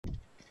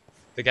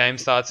The game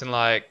starts in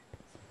like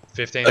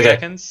 15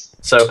 seconds.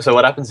 So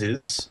what happens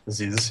is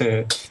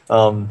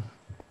um,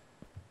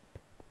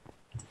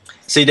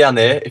 see down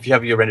there, if you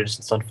have your render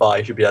distance on fire,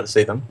 you should be able to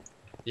see them.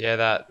 Yeah,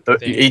 that So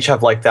thing. you each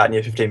have like that, and you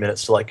have 15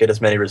 minutes to like get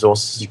as many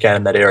resources as you can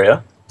in that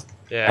area.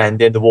 Yeah. And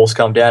then the walls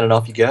come down, and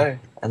off you go.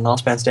 And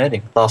last man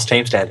standing, last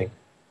team standing.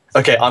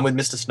 Okay, I'm with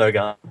Mr.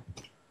 Snowgun.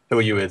 Who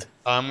are you with?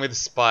 I'm with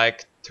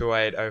Spike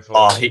 2804.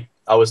 Oh,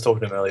 I was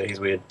talking to him earlier. He's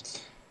weird.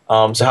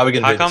 So how are we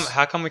gonna do this?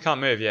 How come we can't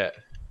move yet?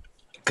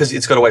 Because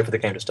it's got to wait for the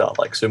game to start.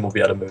 Like soon we'll be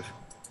able to move.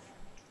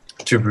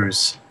 To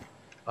Bruce.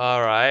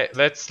 All right,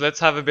 let's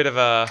have a bit of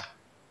a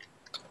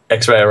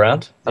X-ray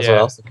around. That's what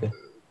I was thinking.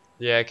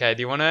 Yeah. Okay.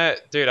 Do you wanna,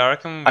 dude? I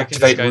reckon we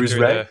Activate can just go Ruse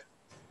through Ray? the. Do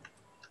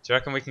you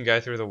reckon we can go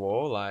through the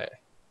wall? Like.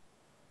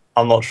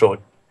 I'm not sure.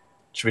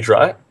 Should we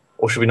try it,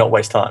 or should we not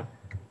waste time?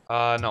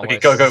 No. Okay,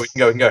 go. We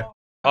can go.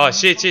 Oh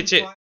shit! It's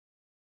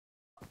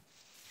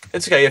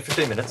okay. Yeah,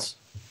 15 minutes.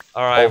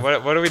 All right.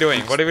 What are we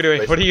doing? What are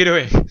you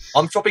doing?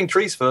 I'm chopping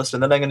trees first,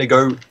 and then I'm going to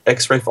go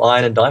X-ray for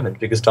iron and diamond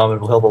because diamond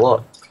will help a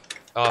lot.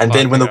 Oh, and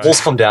then when the walls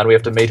come down, we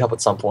have to meet up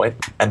at some point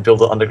and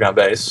build an underground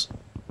base.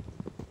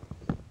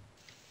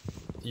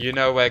 You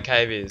know where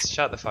cave is.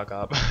 Shut the fuck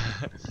up.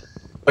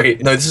 Okay,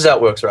 no, this is how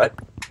it works, right?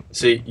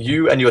 See,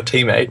 you and your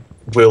teammate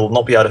will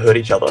not be able to hurt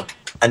each other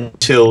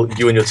until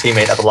you and your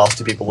teammate are the last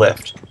two people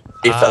left,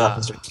 if that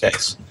happens to be the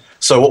case.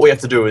 So what we have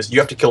to do is you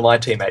have to kill my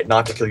teammate, and I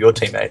have to kill your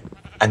teammate,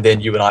 and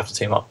then you and I have to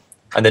team up.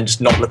 And then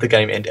just not let the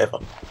game end ever.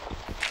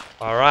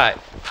 Alright.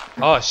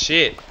 Oh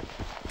shit.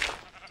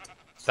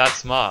 That's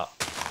smart.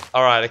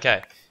 Alright,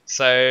 okay.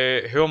 So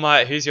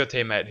who's your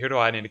teammate? Who do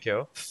I need to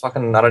kill?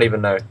 Fucking, I don't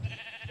even know.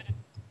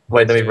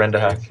 Wait, let me render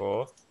hack.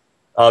 Mr.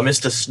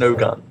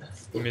 Snowgun.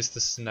 Mr.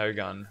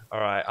 Snowgun.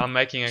 Alright, I'm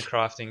making a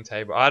crafting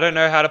table. I don't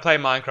know how to play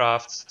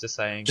Minecraft, just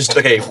saying.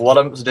 Okay, what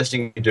I'm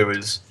suggesting you do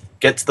is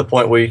get to the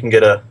point where you can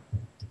get a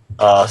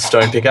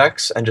stone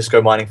pickaxe and just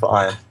go mining for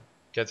iron.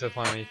 Get to the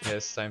point where you can get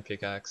a stone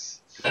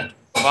pickaxe.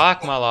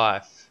 Fuck my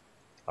life.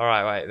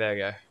 Alright, wait, there we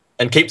go.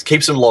 And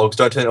keep some logs.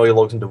 Don't turn all your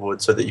logs into wood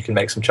so that you can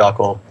make some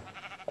charcoal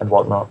and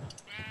whatnot.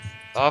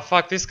 Oh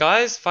fuck, this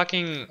guy's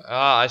fucking...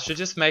 I should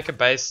just make a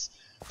base...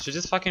 Should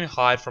just fucking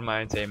hide from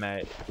my own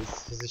teammate.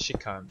 He's a shit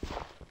cunt.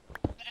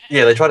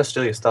 Yeah, they try to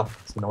steal your stuff.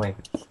 It's annoying.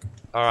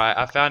 Alright,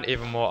 I found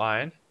even more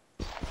iron.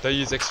 Don't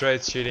use X-ray,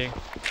 it's cheating.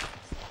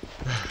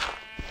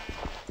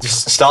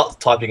 Just start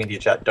typing into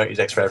your chat. Don't use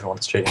X-ray,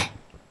 everyone's cheating.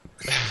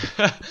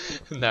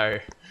 No.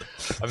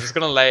 I'm just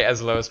gonna lay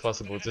as low as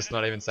possible, just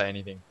not even say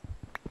anything.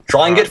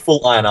 Try and get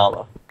full iron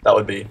armor. That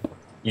would be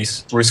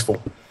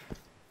useful.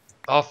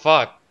 Oh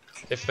fuck.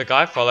 If the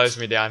guy follows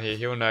me down here,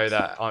 he'll know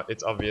that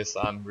it's obvious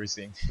I'm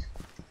rusing.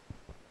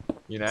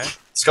 You know?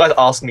 This guy's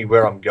asking me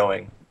where I'm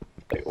going.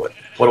 Like, what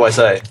do I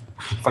say?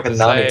 Fucking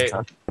Nani.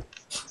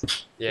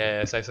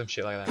 Yeah, say some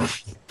shit like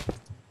that.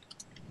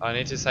 I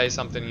need to say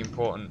something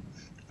important.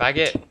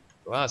 Faggot!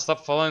 Wow,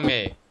 stop following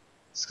me.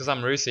 It's because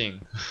I'm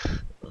rusing.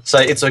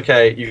 Say, it's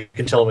okay, you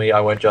can tell me, I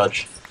won't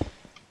judge.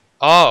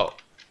 Oh!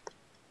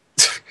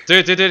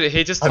 Dude,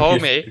 he just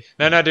told me...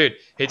 No, dude.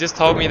 He just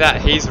told me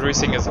that he's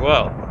rusing as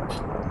well.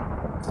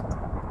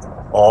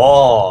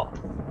 Oh!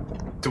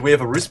 Do we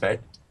have a roost mate?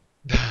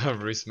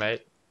 Roost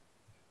mate.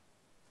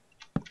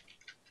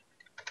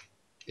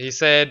 He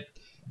said,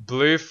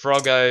 Blue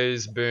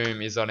Froggo's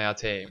Boom is on our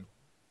team.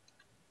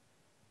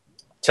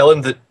 Tell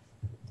him that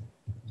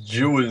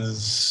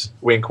Jews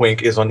Wink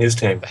Wink is on his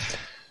team.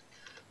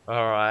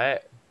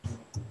 Alright.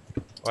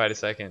 Wait a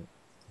second.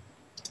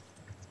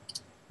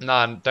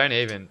 Nah, don't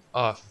even.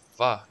 Oh,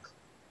 fuck.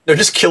 No,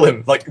 just kill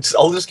him. Like,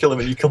 I'll just kill him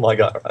and you kill my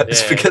guy, right? Yeah,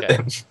 just forget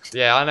them.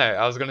 Yeah, I know.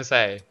 I was gonna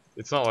say,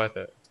 it's not worth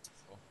it.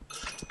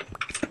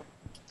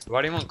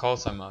 Why do you want coal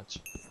so much?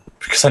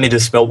 Because I need to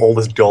smelt all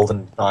this gold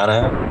and iron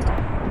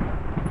out.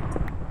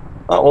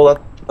 Oh,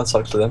 well, that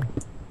sucks for them.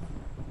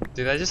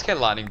 Did they just get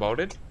lightning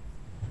bolted?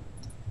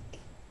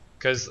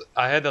 Because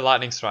I heard the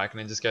lightning strike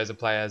and it just goes, a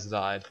player has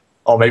died.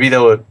 Oh, maybe they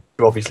were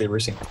obviously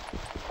roosing.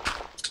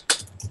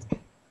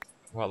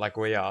 What, like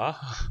we are?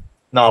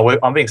 No,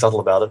 I'm being subtle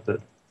about it,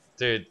 but...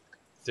 Dude,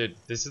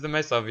 this is the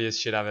most obvious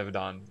shit I've ever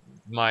done.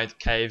 My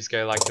caves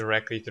go like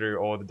directly through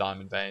all the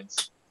diamond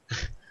veins.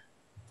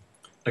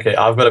 Okay,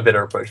 I've got a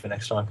better approach for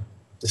next time.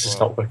 This is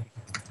not working.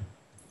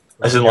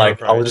 As in, Your like,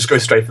 approach? I'll just go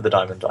straight for the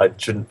diamond. I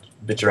shouldn't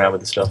bitch around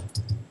with this stuff.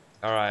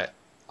 Alright.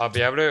 I'll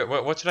be able to...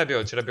 What should I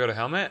build? Should I build a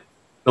helmet?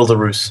 Build a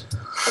roost.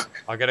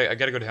 I get a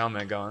good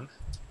helmet going.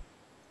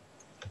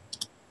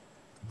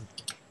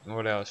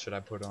 What else should I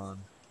put on?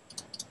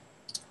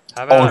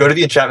 How about... Oh, go to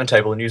the enchantment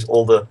table and use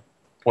all the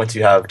points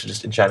you have to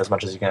just enchant as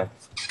much as you can.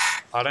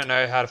 I don't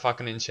know how to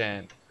fucking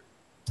enchant.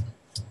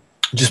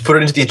 Just put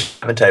it into the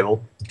enchantment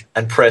table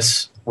and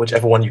press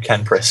whichever one you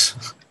can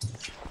press.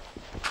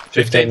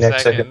 15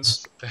 next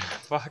seconds.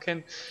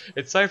 Fucking...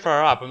 It's so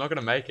far up, I'm not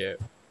gonna make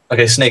it.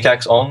 Okay, snake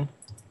axe on.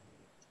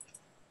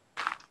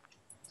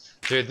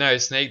 Dude, no,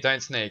 sneak,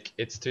 don't sneak.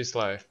 It's too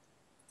slow.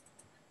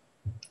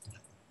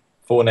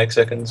 4 next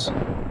seconds.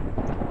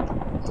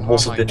 The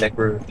horse has been neck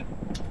grooved.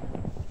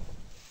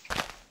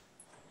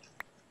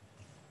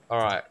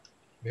 Alright.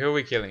 Who are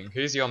we killing?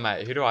 Who's your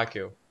mate? Who do I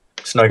kill?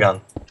 Snow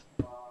gun.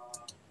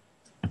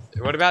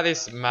 What about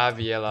this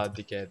Maviella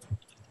dickhead?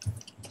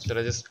 Should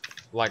I just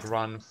like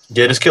run?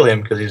 Yeah, just kill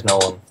him because he's no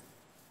one.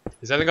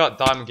 He's only got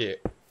diamond gear.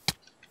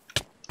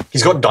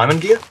 He's got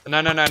diamond gear?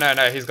 No.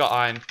 He's got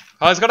iron.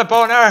 Oh, he's got a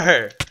bow and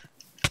arrow.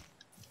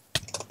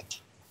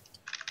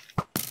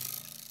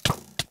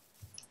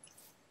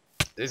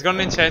 He's got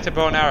an enchanted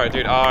bow and arrow,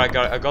 dude. Oh, I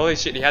got all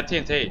his shit. He had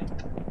TNT.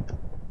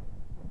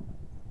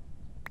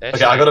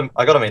 Okay, I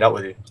gotta meet up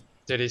with you.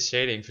 Dude, he's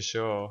cheating for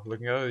sure.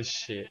 Looking at all this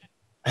shit.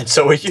 And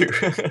so are you.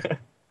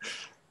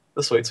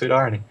 The sweet, sweet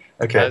irony.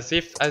 Okay. As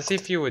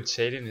if you would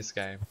cheat in this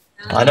game.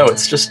 I know, it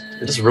just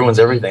ruins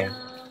everything.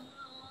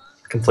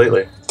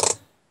 Completely.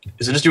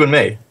 Is it just you and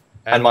me?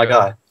 And my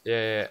guy?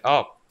 Yeah.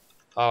 Oh,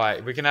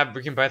 wait. We can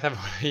both have.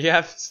 You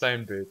have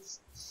stone boots.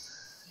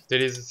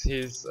 Dude,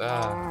 he's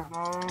I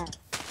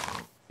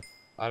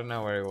don't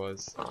know where he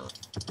was.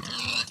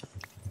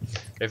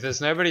 If there's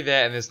nobody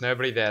there and there's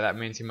nobody there, that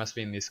means he must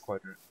be in this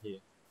quadrant here.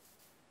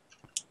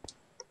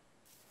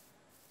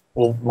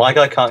 Well, my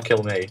guy can't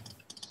kill me.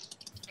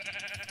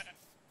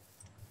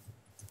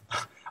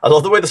 I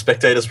love the way the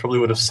spectators probably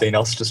would have seen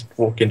us just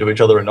walk into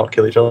each other and not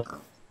kill each other.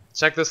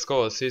 Check the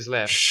scores. Who's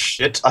left?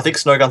 Shit, I think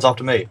Snowgun's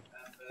after me.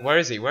 Where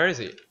is he? Where are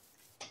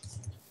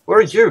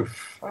you?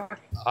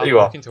 I'm you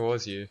are. walking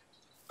towards you.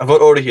 I've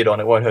got auto hit on,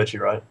 it won't hurt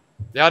you, right?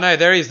 Yeah, no,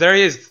 there he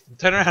is.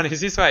 Turn around,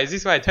 he's this way,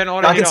 Turn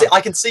auto hit on. I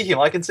can see him,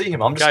 I'm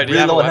just Go, do you really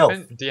have a low on weapon?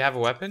 health. Do you have a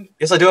weapon?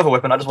 Yes, I do have a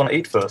weapon, I just want to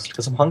eat first,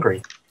 because I'm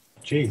hungry.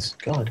 Jeez,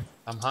 God.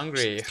 I'm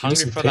hungry. me Hungry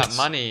some for pits. that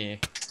money.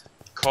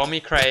 Call me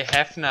Cray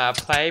Hefner,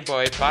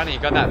 Playboy, Bunny,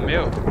 got that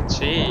milk.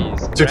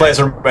 Jeez. Two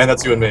players remain,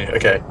 that's you and me,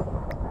 okay.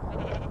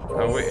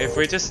 Oh, if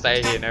we just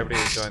stay here, nobody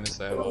will join the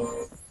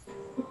server.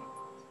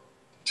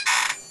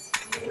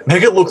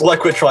 Make it look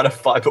like we're trying to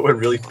fight, but we're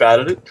really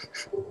bad at it.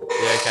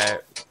 Yeah, okay.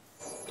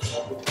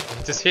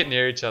 Just hit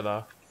near each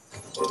other.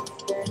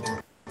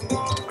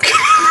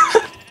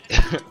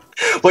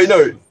 Wait,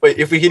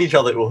 if we hit each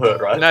other, it will hurt,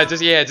 right? No,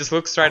 just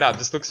look straight up.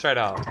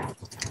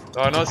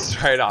 Oh, not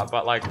straight up,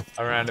 but like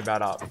a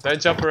roundabout up. Don't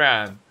jump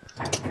around.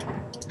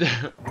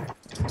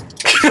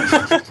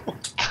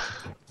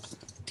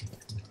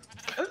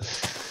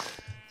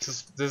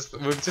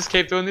 We'll just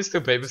keep doing this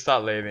till people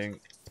start leaving.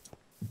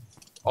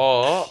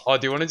 Or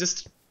do you want to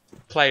just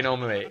play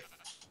normally?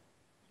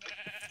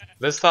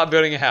 Let's start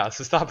building a house.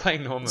 Let's start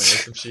playing normally or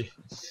some shit.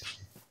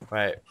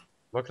 Wait,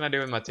 what can I do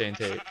with my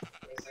TNT?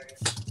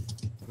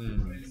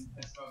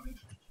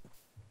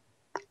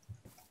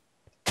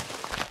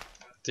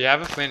 Do you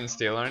have a flint and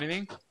steel or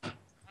anything?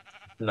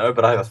 No,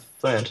 but I have a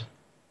flint.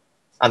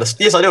 And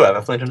yes, I do have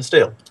a flint and a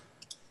steel.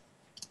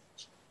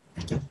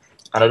 And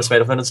I just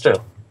made a flint and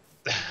steel.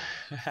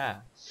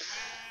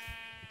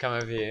 Come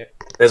over here.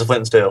 There's a flint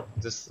and steel.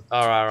 Just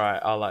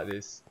alright, I'll like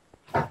this.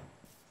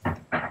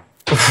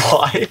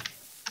 Why?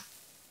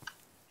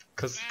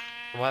 Cause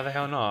why the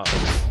hell not?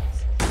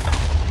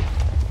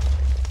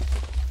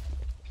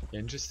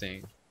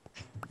 Interesting.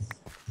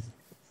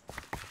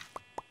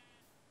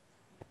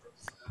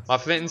 My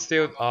flint and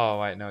steel. Oh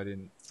wait, no, I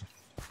didn't.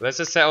 Let's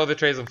just set all the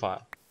trees on fire.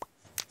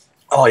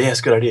 Oh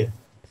yes, good idea.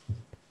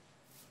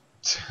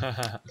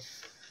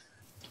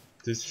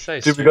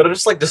 Dude, we gotta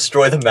just like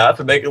destroy the map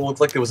and make it look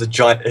like there was a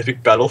giant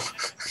epic battle.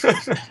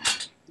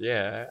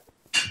 Yeah.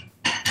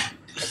 I'm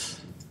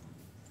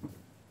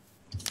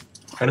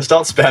gonna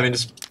start spamming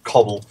just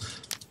cobble.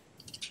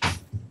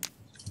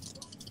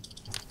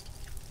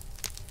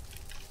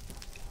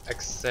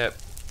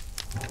 Except.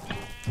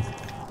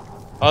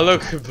 Oh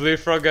look, blue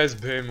frog goes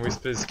boom,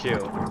 whispers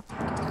kill.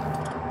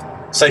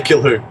 Say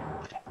kill who?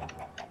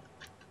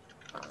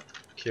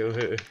 Kill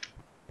who?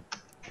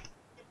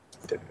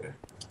 There we go.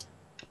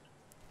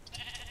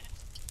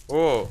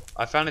 Oh,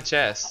 I found a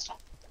chest.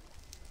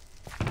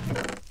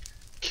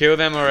 Kill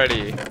them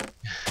already.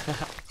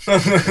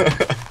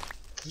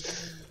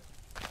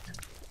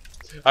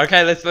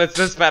 Okay,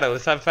 let's battle.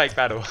 Let's have a fake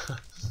battle.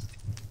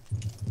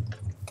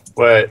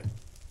 Wait.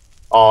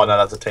 Oh no,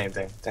 that's a team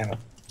thing. Damn it.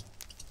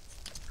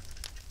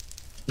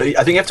 No, I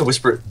think you have to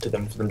whisper it to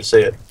them for them to see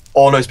it.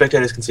 Oh no,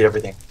 spectators can see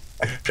everything.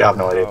 Actually, I have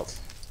no idea. Oh.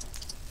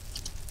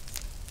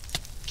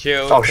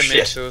 Kill, Oh, commit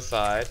shit.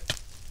 suicide.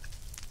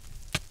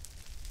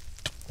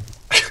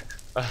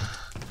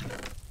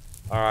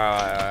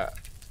 Alright.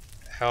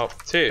 Help.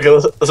 2. Okay,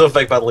 let's have a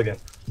fake battle again.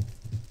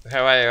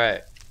 Hey,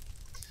 wait.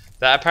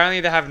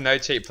 Apparently they have no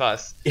cheat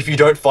plus. If you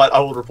don't fight, I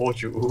will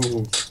report you.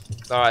 Ooh.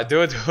 Alright,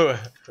 do it.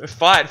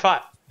 Fight.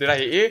 Did I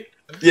hit you?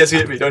 Yes,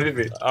 hit me. Don't hit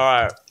me.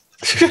 Alright.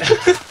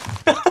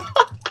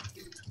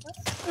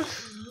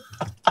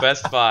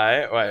 Best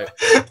fight. Wait.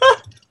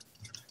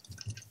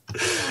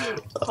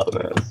 Oh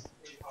man.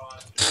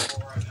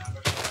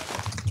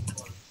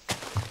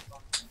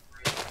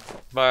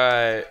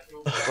 Wait.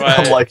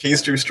 I'm like,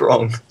 he's too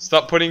strong.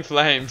 Stop putting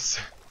flames.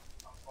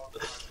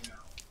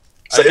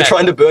 So you're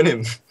trying to burn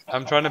him.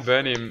 I'm trying to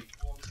burn him.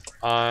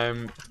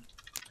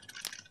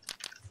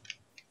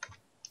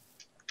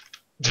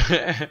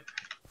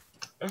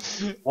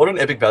 What an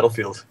epic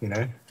battlefield, you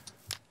know?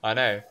 I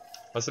know.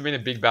 Must have been a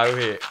big battle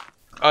here.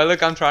 Oh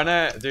look, I'm trying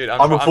to, dude.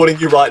 I'm reporting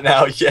you right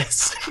now.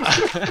 Yes.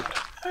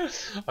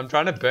 I'm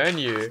trying to burn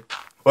you.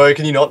 Wait,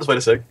 can you not? Just wait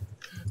a sec.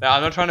 No,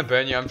 I'm not trying to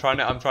burn you. I'm trying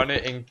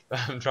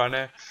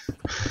to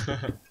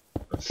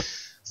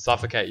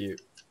suffocate you.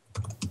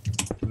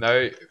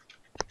 No,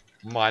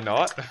 why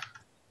not?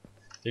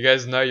 You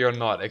guys know you're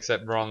not,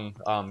 except wrong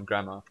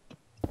grammar.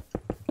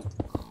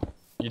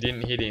 You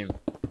didn't hit him.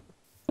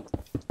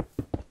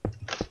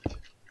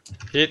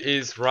 Hit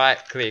is right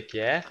click,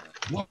 yeah?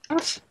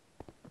 What?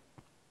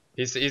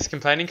 He's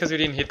complaining because we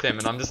didn't hit them,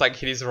 and I'm just like,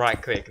 hit his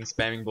right click and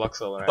spamming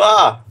blocks all around.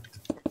 Ah!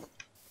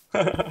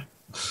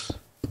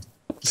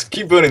 Just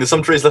keep burning, there's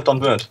some trees left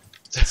unburnt.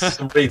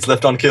 Some reeds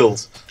left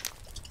unkilled.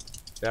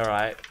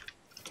 Alright.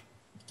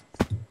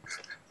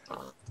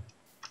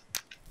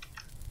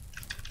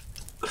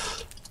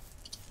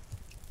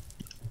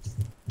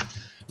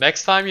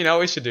 Next time, you know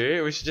what we should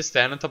do? We should just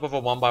stand on top of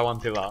a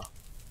 1x1 pillar.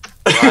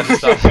 Right, and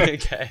stuff.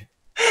 Okay.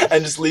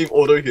 And just leave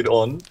auto hit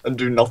on and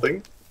do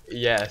nothing?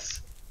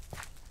 Yes.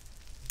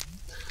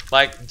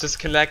 Like, just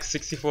collect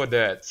 64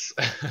 dirts.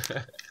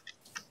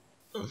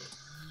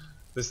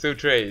 There's still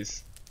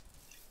trees.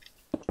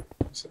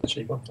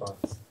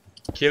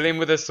 Kill him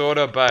with a sword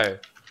or bow.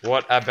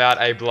 What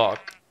about a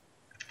block?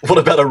 What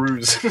about a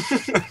ruse?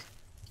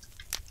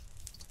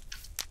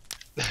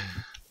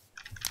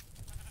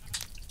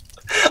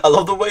 I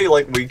love the way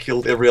like we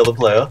killed every other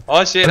player.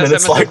 Oh shit, and I then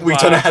it's set myself like on we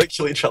fire. don't know how to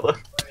kill each other.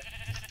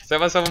 Set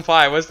myself on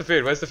fire. Where's the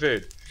food? Where's the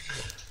food?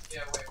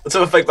 Let's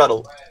have a fake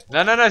battle.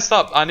 No, no, no,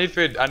 stop. I need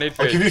food. I need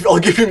food. I'll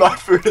give you my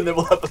food and then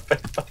we'll have a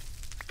fake battle.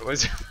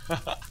 What's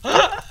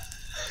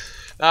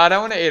No, I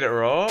don't want to eat it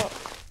raw.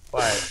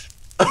 Wait.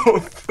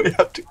 We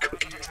have to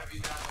cook it.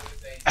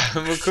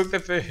 We'll cook the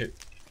food.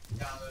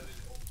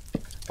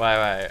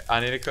 Wait. I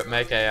need to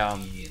make a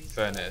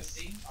furnace.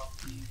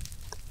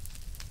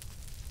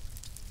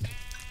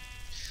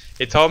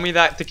 He told me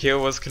that to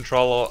kill was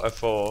Control Alt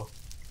F4.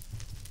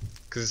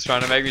 Cause it's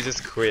trying to make me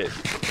just quit.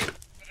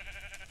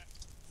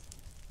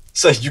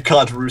 So you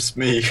can't roost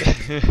me,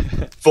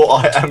 for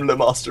I am the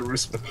master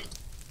roostman.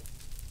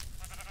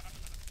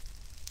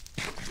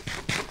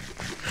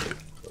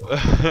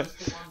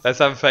 Let's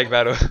have a fake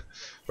battle.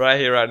 Right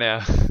here, right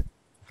now.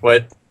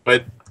 Wait,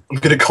 I'm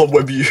gonna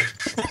cobweb you.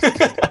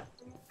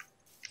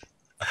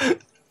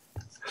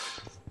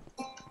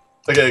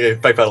 Okay,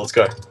 fake battle, let's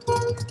go.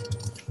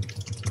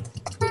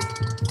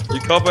 You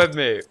cobweb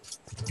me.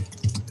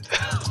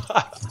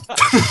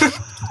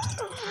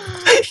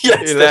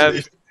 Yes, He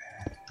left.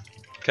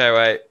 Okay,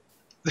 wait.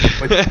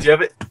 Wait, do you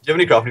have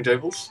any crafting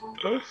tables?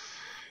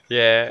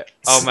 Yeah.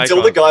 I'll make Tell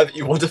one. the guy that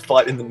you want to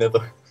fight in the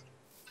nether.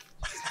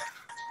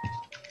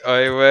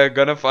 Oh, we're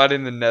gonna fight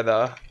in the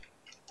nether.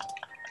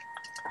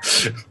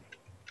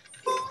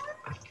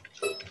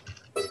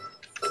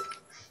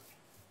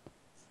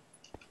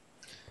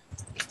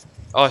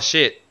 Oh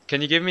shit.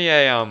 Can you give me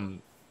a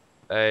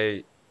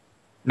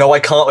No, I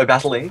can't, we're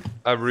battling.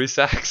 a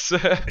Rusax?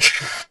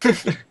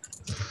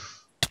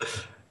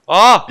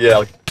 Oh!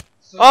 Yeah.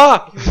 Oh!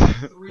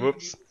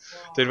 Whoops.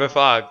 Dude, we're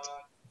fucked.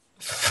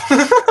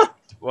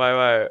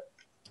 Wait.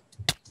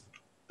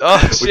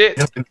 Oh shit!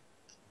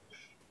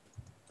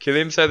 Kill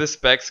him so the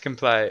specs can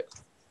play.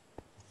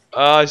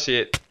 Oh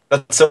shit.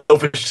 That's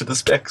selfish to the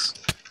specs.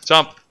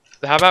 Jump.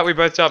 How about we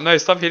both jump? No,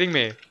 stop hitting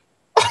me.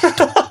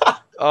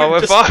 Oh,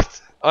 we're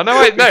fucked. Oh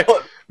no, wait, no.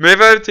 Move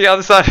over to the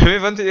other side.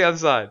 Move on to the other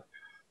side.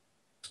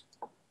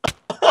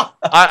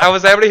 I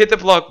was able to hit the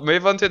block.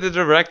 Move on to the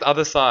direct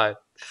other side.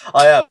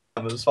 I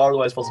am, as far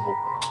away as possible.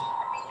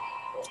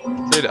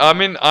 Dude,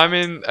 I'm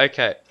in,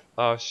 okay.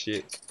 Oh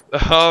shit.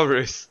 Oh,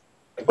 Roos.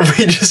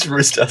 We just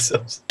roost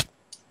ourselves.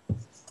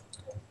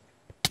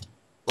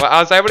 Well, I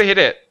was able to hit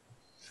it.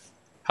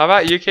 How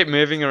about you keep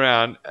moving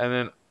around and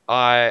then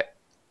I...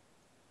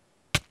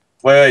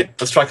 Wait,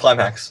 let's try climb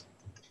hacks.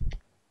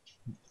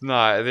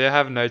 No, they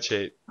have no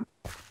cheat.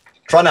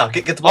 Try now,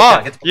 get the block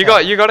out, get the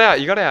block out. you got out.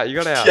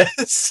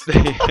 Yes!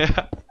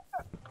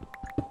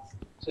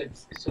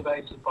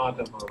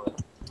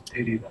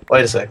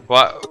 Wait a sec.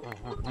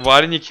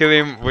 Why didn't you kill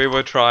him? We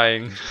were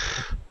trying.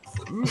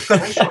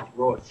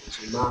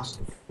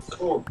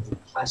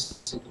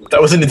 That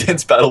was an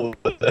intense battle.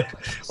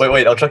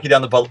 Wait, I'll chuck you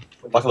down the bucket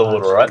of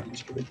water, alright?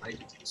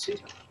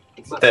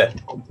 There.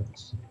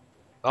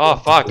 Oh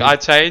fuck, I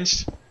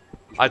changed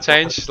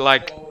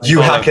like... You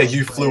hacker,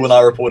 you flew when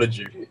I reported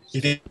you. He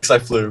thinks I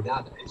flew.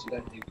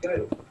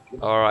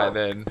 Alright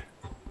then.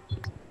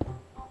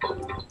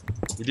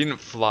 You didn't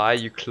fly,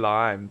 you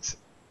climbed.